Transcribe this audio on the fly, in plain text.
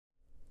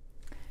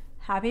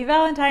Happy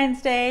Valentine's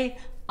Day!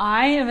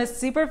 I am a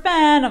super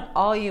fan of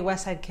all you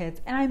Westside Kids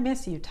and I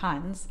miss you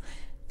tons.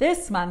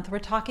 This month we're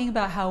talking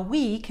about how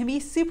we can be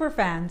super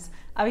fans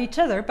of each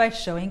other by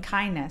showing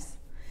kindness.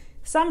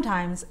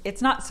 Sometimes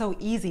it's not so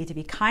easy to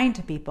be kind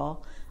to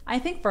people. I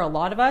think for a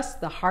lot of us,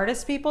 the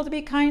hardest people to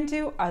be kind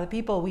to are the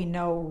people we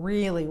know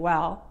really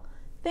well.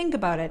 Think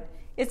about it.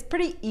 It's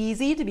pretty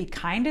easy to be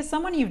kind to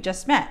someone you've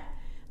just met,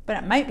 but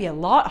it might be a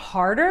lot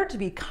harder to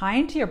be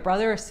kind to your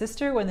brother or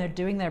sister when they're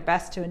doing their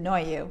best to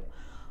annoy you,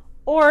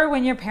 or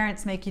when your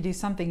parents make you do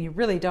something you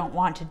really don't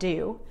want to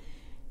do.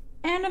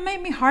 And it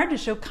might be hard to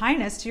show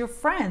kindness to your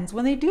friends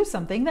when they do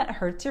something that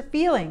hurts your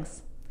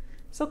feelings.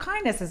 So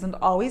kindness isn't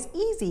always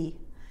easy.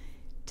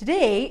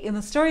 Today, in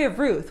the story of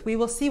Ruth, we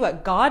will see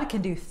what God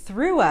can do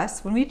through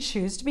us when we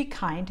choose to be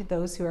kind to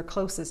those who are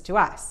closest to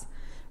us.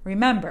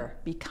 Remember,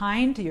 be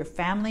kind to your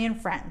family and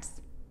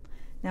friends.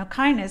 Now,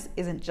 kindness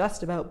isn't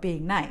just about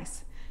being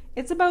nice.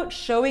 It's about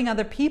showing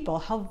other people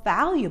how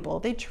valuable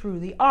they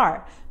truly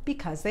are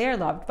because they are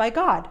loved by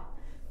God.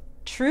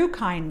 True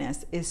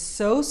kindness is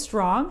so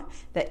strong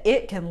that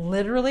it can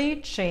literally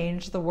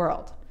change the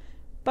world.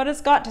 But it's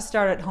got to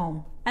start at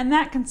home, and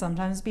that can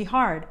sometimes be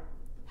hard.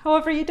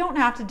 However, you don't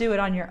have to do it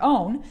on your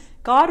own.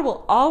 God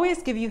will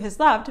always give you His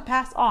love to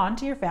pass on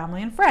to your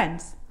family and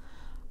friends.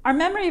 Our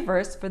memory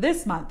verse for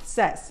this month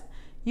says,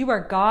 "You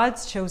are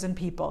God's chosen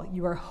people.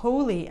 You are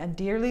holy and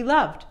dearly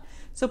loved.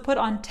 So put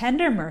on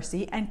tender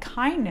mercy and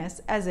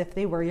kindness as if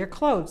they were your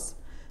clothes.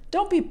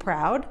 Don't be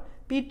proud.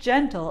 Be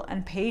gentle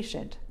and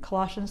patient."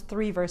 Colossians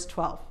 3 verse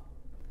 12.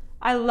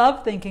 I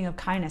love thinking of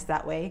kindness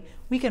that way.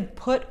 We can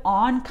put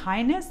on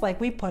kindness like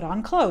we put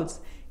on clothes.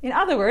 In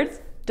other words,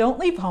 don't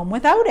leave home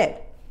without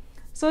it.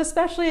 So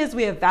especially as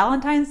we have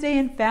Valentine's Day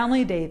and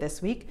Family Day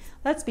this week,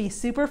 let's be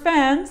super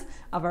fans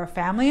of our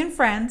family and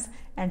friends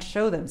and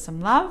show them some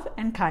love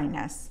and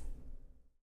kindness.